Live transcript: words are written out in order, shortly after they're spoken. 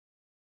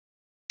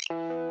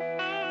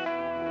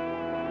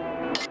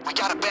We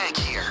got a bank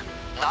here.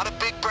 Not a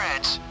big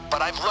branch,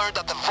 but I've learned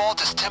that the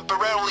vault is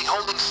temporarily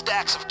holding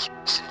stacks of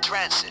keys in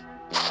transit.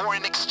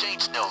 Foreign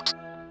exchange notes.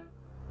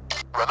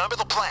 Remember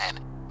the plan.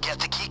 Get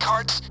the key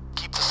cards,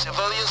 keep the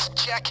civilians in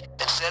check,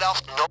 and set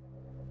off no...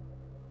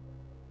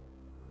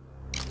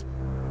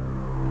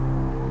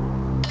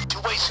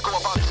 Two ways to go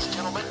about this,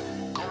 gentlemen.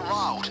 Go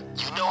loud.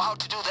 You know how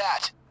to do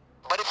that.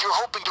 But if you're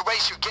hoping to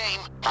raise your game,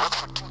 look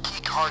for 2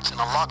 key cards and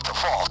unlock the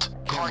vault.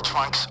 Car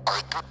trunks are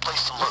a good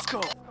place to look. Let's go.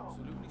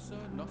 Absolutely, sir.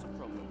 Not a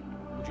problem.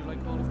 Would you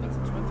like all of that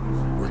in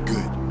 20s? We're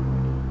good.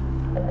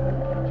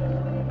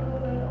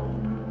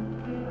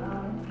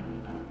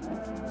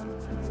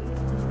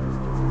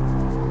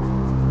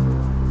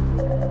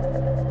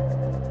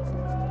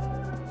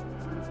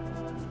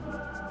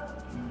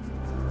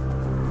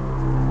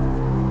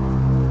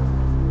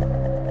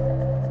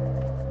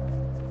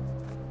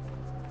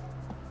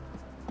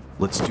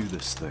 Let's do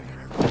this thing.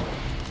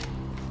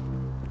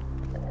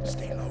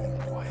 Stay low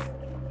and quiet.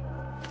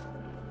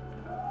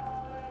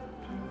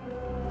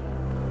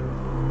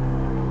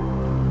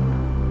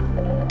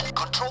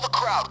 Control the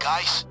crowd,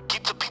 guys.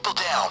 Keep the people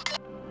down.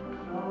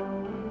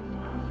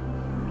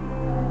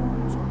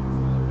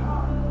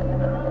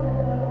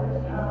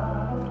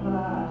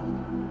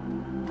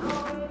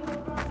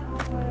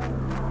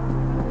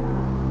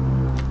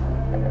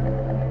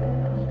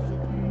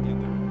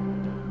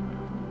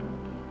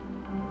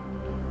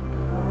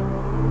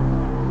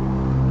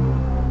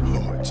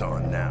 It's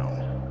on now.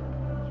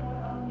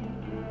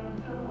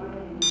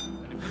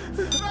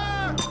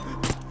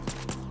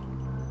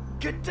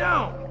 Get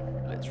down!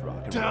 Let's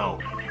rock and Down!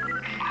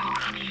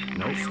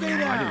 Nope. Stay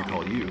down! I didn't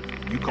call you.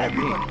 You called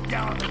me. Everybody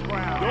down on the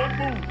ground! Don't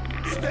move!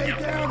 Stay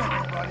down,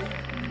 everybody!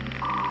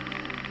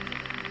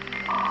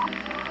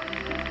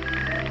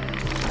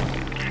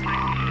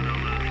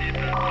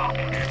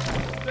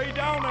 Stay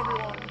down,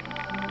 everyone.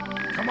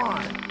 Come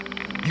on!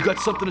 You got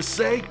something to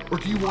say, or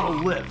do you want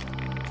to live?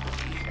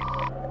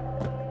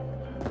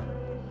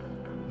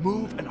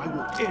 Move and I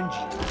will end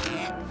you.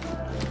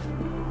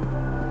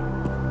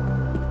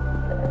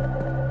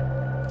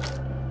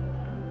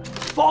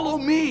 Follow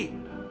me!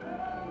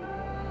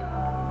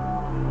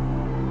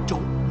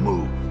 Don't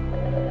move.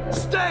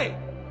 Stay!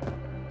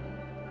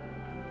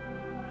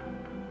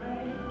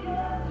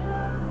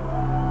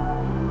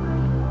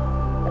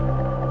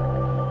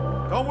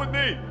 Come with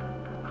me.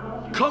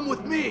 Come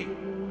with me!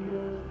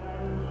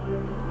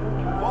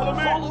 Follow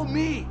me. Follow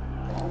me!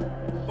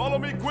 Follow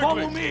me quickly.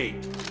 Follow me!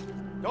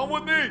 Come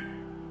with me.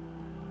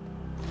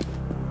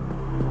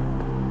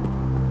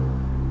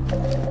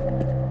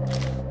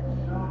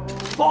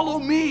 Follow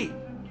me!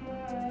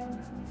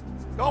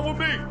 Come with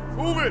me.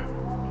 Move it.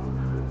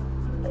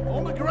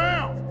 On the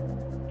ground.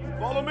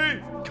 Follow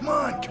me. Come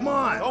on, come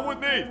on! Come with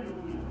me.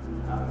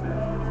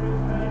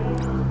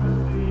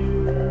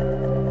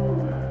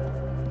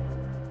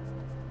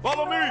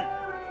 Follow me.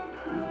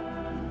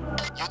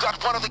 You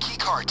got one of the key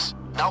cards.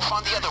 Now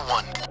find the other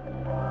one.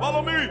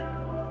 Follow me.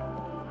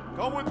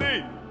 Come with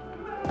me.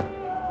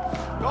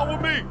 Come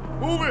with me.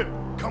 Move it.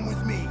 Come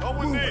with me! Come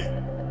with Move me.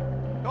 it.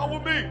 Come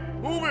with me.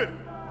 Move it.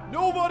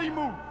 Nobody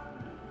move.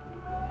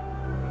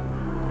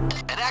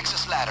 An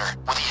access ladder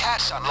with the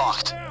hatch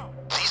unlocked. Down.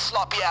 These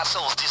sloppy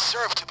assholes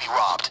deserve to be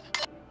robbed.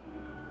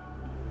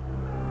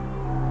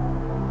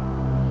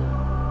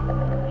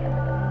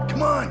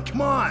 Come on,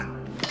 come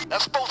on!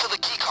 That's both of the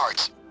key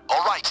cards.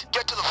 All right,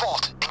 get to the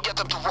vault and get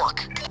them to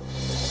work.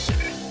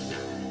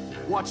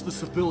 Watch the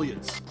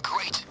civilians.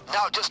 Great.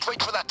 Now just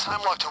wait for that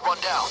time lock to run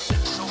down.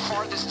 So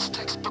far, this is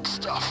textbook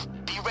stuff.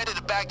 Be ready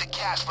to bag the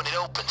cash when it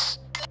opens.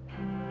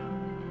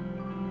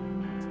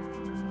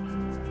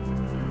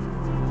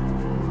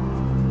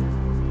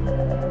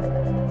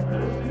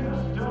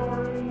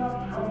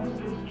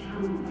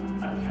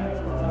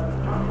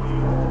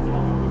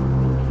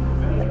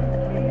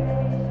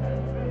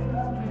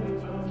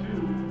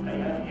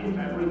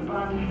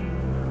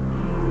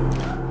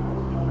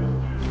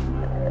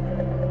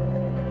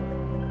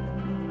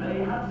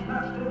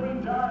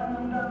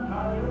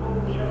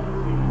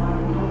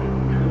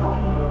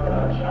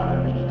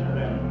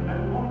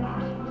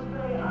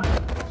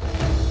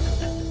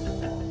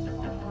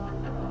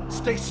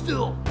 Stay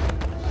still!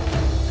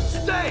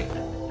 Stay!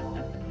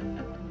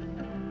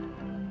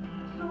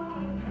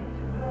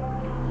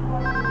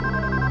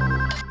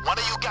 One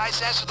of you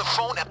guys answer the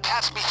phone and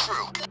patch me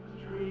through.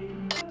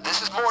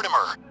 This is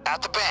Mortimer,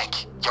 at the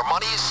bank. Your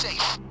money is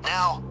safe.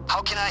 Now,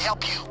 how can I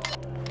help you?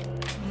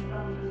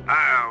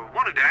 I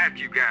wanted to ask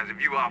you guys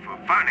if you offer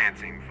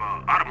financing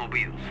for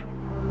automobiles.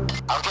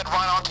 I'll get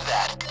right on to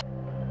that.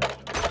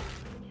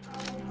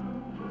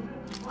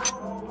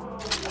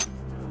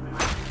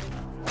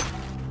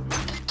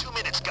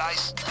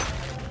 Guys.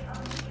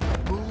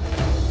 Move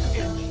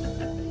inch.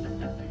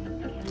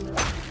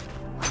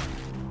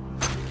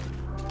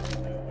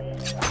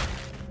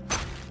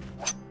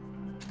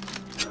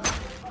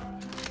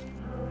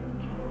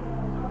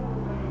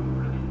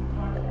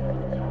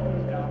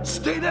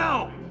 Stay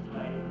down!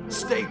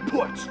 Stay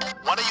put!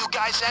 One of you guys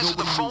guys answer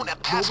the phone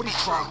and pass me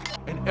through?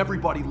 And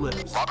everybody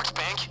lives. Robert's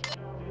Bank?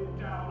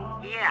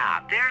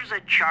 Yeah, there's a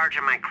charge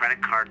on my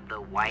credit card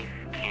the wife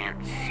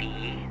can't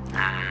see.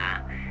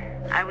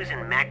 I was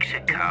in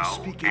Mexico.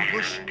 Speak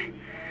English?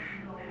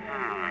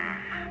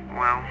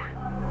 Well,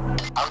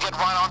 I'll get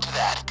right on to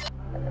that.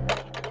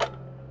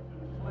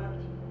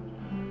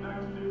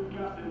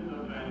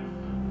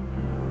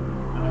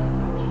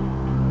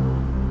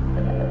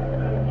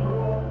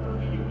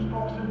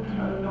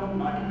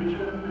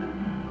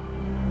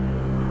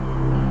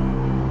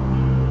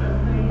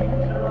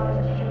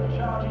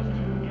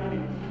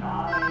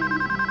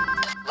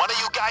 One of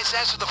you guys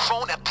answer the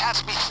phone and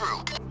pass me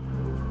through.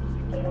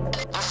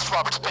 This is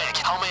Robert's Bank.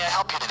 How may I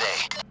help you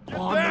today?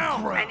 On the Down!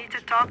 I ground. need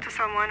to talk to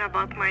someone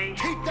about my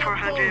Keep that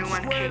phone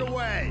squared 401k.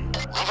 away.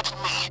 Leave it to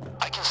me.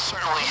 I can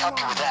certainly help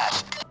you with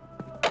that.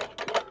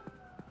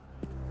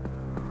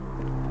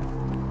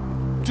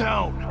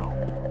 Down.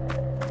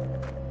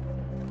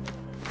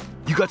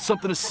 You got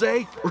something to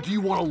say, or do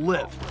you want to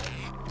live?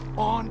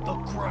 On the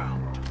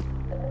ground.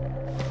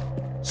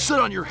 Sit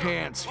on your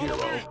hands, hero.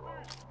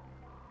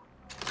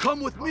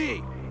 Come with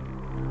me.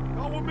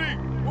 Come with me.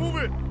 Move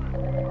it.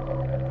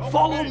 Come with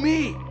Follow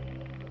me.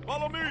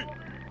 Follow me.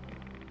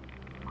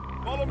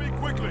 Follow me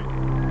quickly.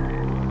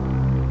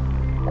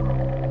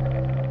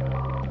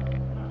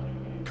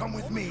 Come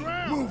with me.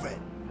 Move it.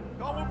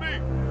 Come with me.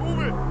 Move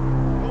it.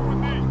 Come with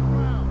me.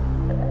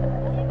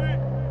 Follow me.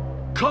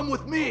 Come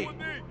with me. With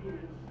me.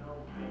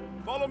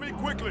 Follow me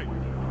quickly.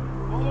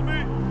 Follow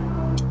me.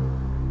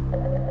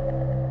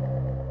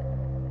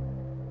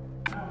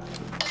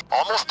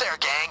 Almost there,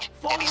 gang.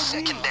 Follow Any me.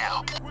 second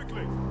now.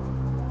 Quickly.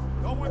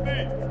 Come with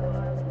me.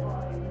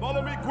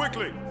 Follow me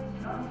quickly.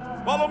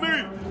 Follow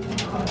me.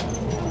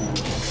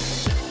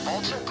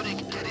 Vault's opening.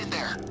 Get in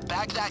there.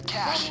 Bag that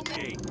cash.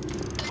 Hey,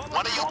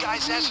 One of you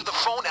guys answer the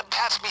phone and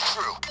pass me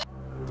through.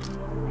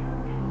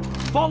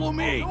 follow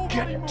me.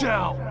 Get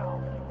down.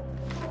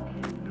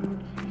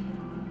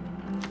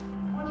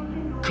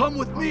 Come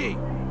with me.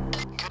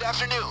 Good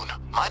afternoon.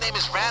 My name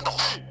is Randall.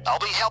 I'll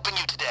be helping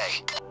you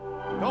today.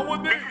 Come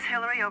with me. This is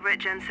Hillary over at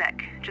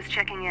GenSec. Just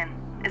checking in.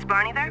 Is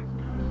Barney there?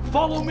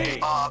 Follow me.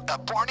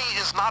 Barney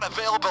is not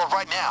available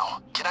right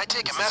now. Can I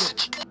take a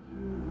message?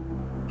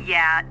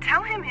 Yeah,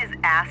 tell him his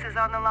ass is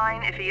on the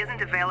line if he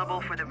isn't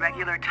available for the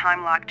regular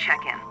time lock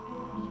check-in.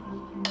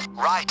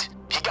 Right.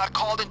 He got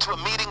called into a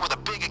meeting with a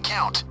big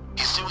account.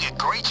 He's doing a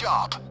great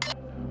job.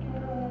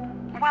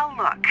 Well,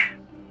 look.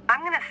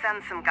 I'm gonna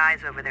send some guys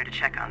over there to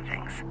check on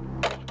things.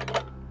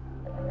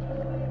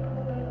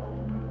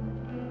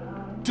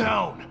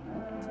 Down.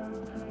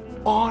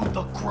 On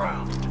the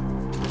ground.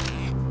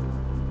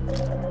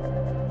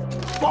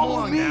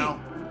 Follow me. now.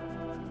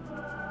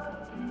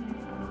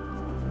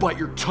 Bite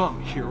your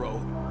tongue, hero.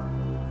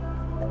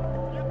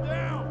 Get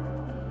down.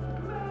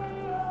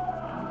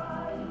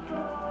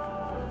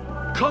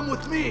 Come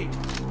with me.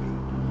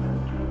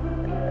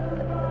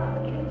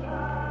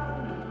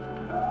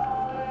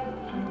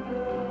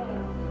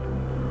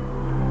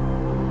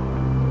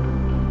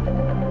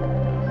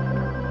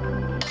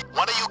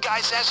 One of you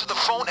guys answer the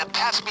phone and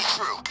pass me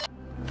through.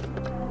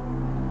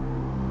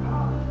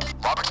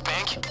 Robert's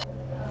Bank?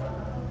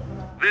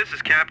 This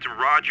is Captain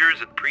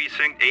Rogers at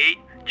Precinct 8.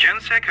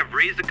 GenSec have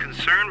raised a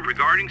concern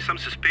regarding some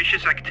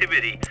suspicious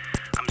activity.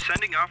 I'm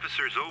sending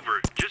officers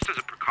over, just as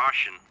a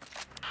precaution.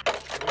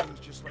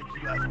 Just like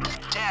you left me.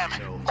 Damn.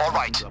 All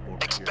right.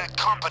 Expect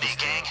company,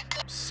 gang.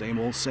 Same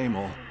old, same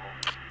old. Let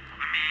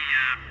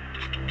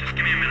me, just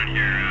give me a minute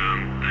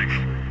here. Thanks.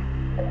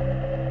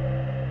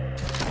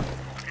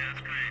 Okay,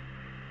 that's great.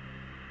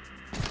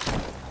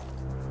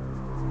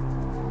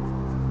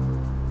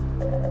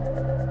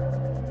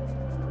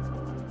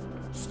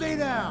 Stay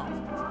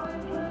down.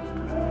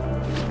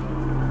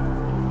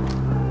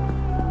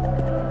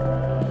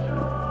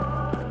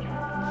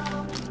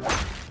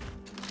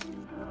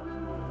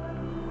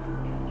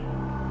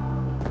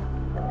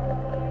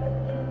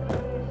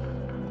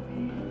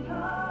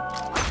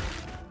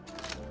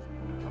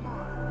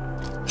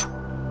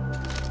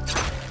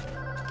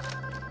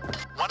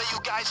 One of you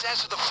guys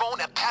answer the phone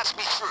and pass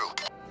me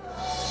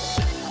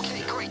through.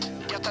 Okay, great.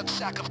 Get that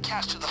sack of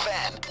cash to the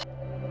van.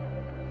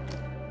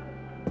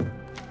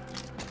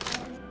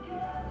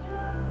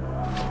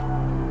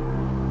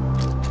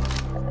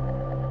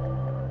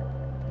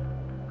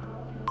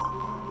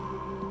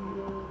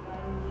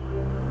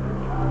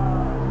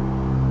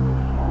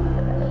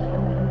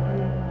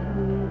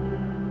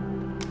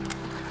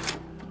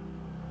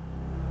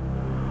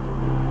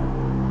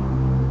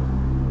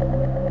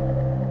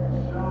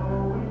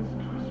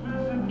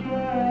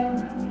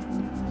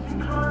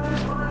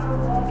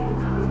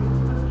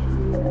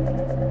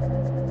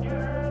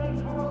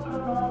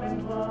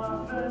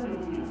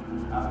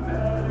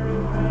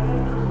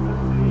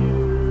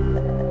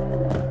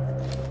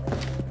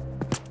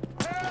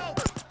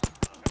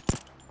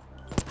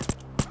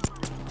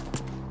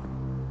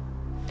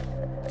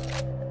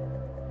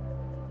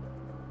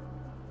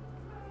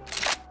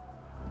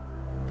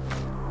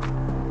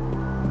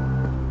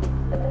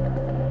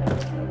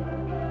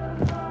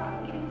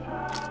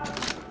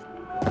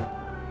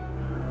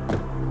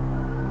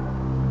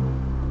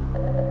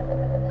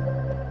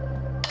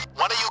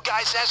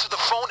 guys answer the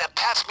phone and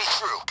patch me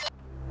through.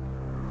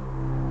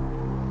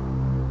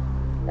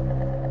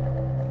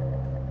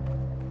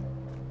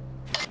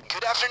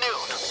 Good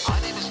afternoon.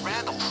 My name is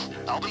Randolph.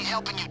 I'll be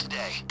helping you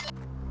today.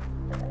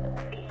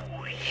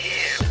 Oh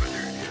yeah,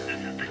 brother.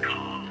 This is the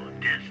Call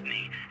of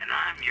Destiny, and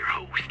I'm your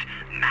host,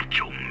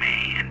 Macho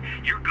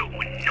Man. You're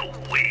going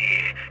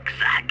nowhere,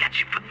 'cause I got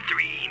you for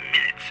 3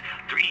 minutes.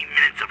 3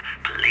 minutes of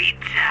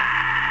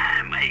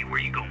playtime. Hey, where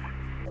you going?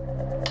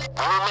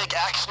 We'll make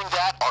actioning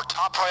that our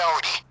top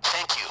priority.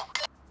 Thank you.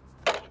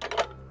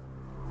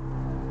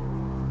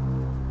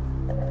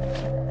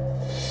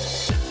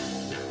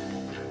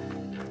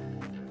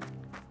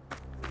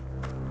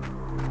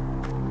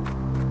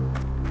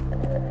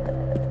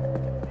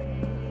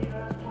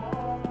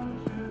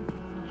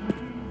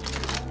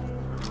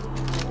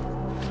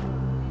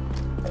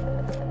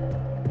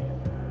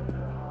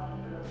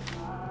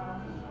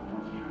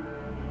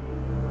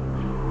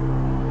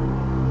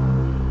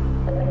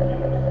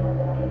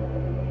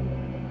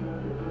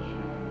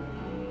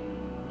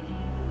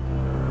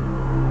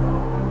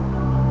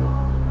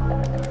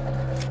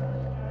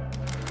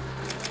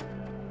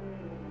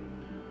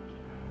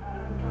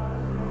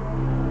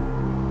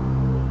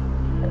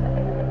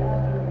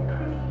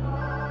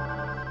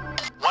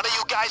 One of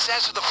you guys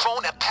answer the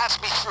phone and patch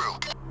me through.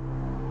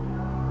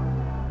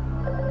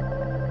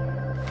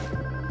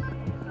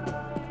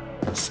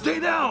 Stay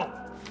down!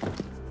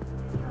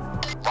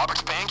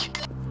 Robert's Bank?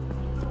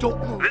 Don't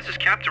move. This is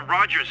Captain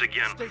Rogers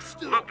again. Stay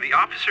still. Look, the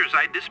officers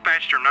I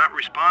dispatched are not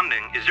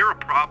responding. Is there a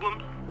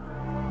problem?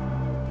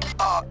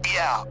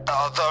 Yeah.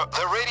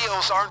 The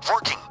radios aren't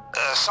working.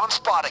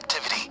 Sunspot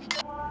activity.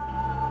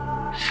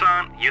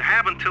 Son, you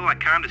have until I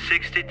count to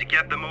 60 to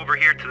get them over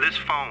here to this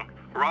phone,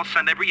 or I'll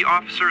send every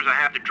officers I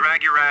have to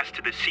drag your ass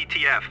to the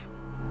CTF.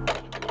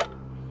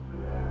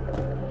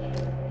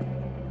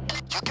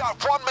 You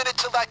got 1 minute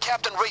till that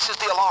captain raises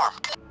the alarm.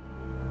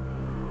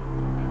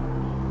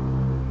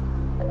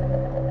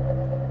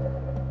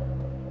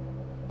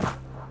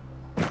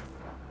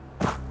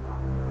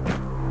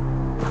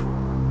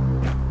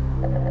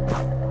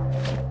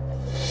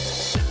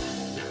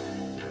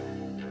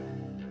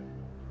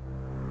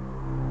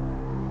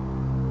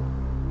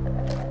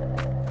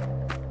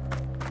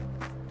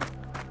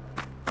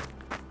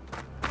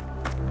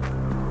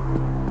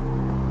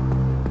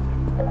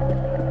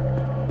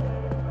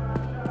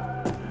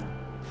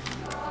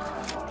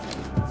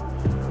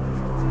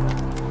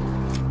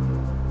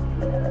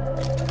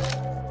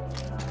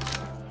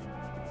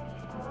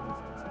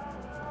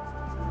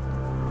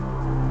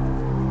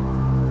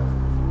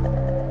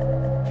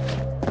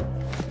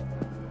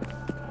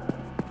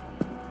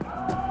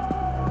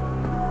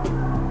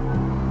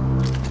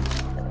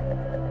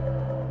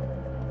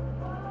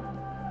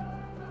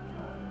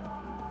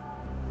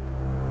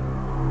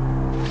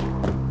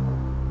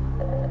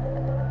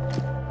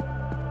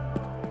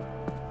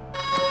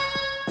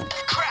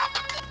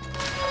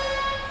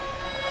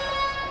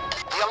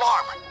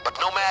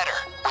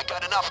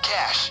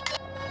 Cash.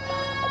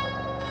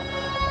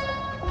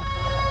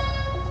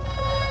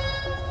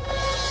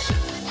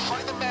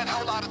 Find the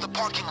manhole out of the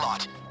parking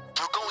lot.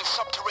 You're going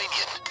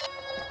subterranean.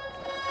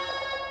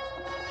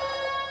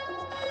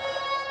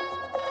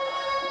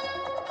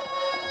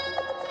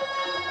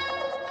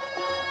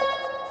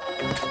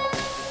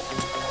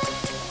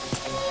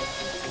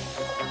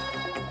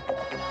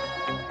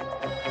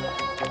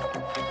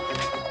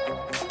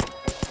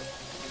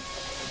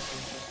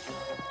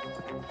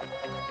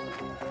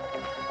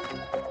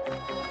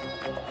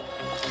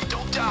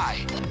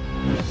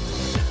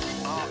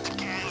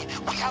 Gang,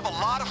 we have a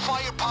lot of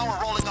firepower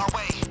rolling our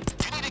way.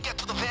 You need to get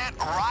to the van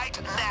right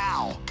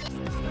now.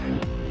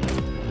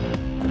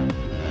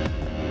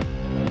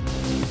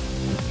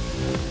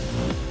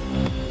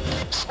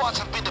 SWATs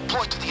have been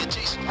deployed to the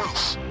adjacent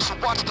roofs, so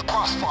watch the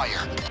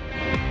crossfire.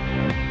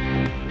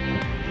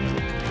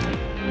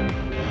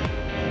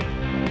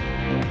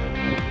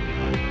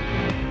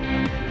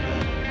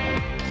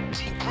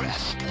 Deep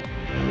breath.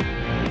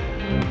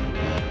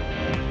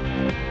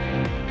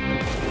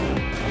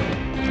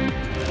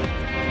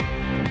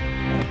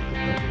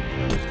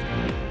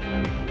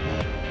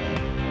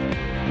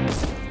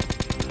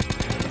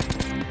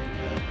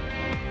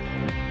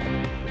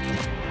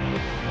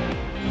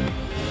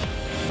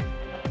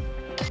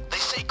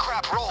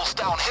 Rolls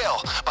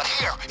downhill, but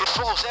here, it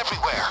flows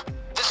everywhere.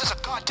 This is a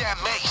goddamn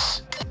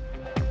maze.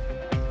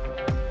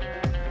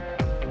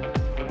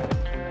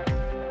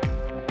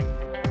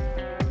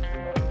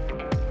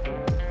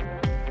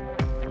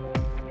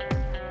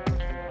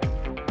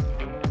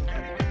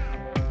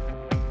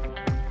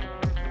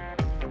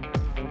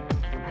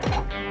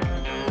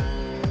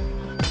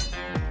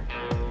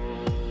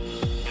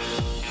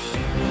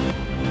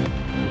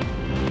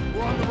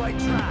 We're on the right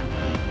track.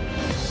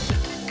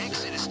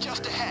 Exit is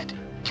just ahead.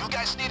 You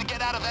guys need to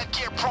get out of that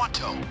gear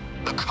pronto.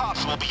 The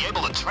cops will be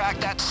able to track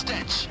that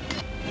stench.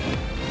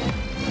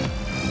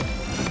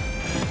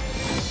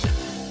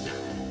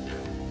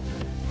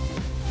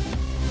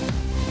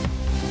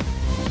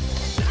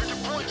 They're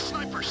deploying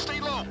snipers. Stay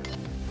low.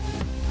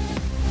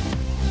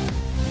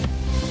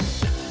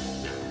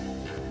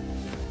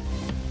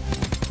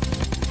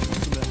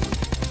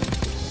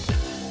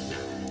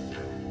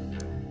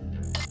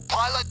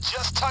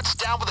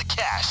 touchdown with the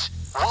cash.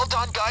 Well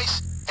done,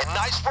 guys, and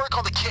nice work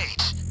on the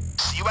cage.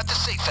 See you at the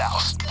safe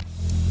house.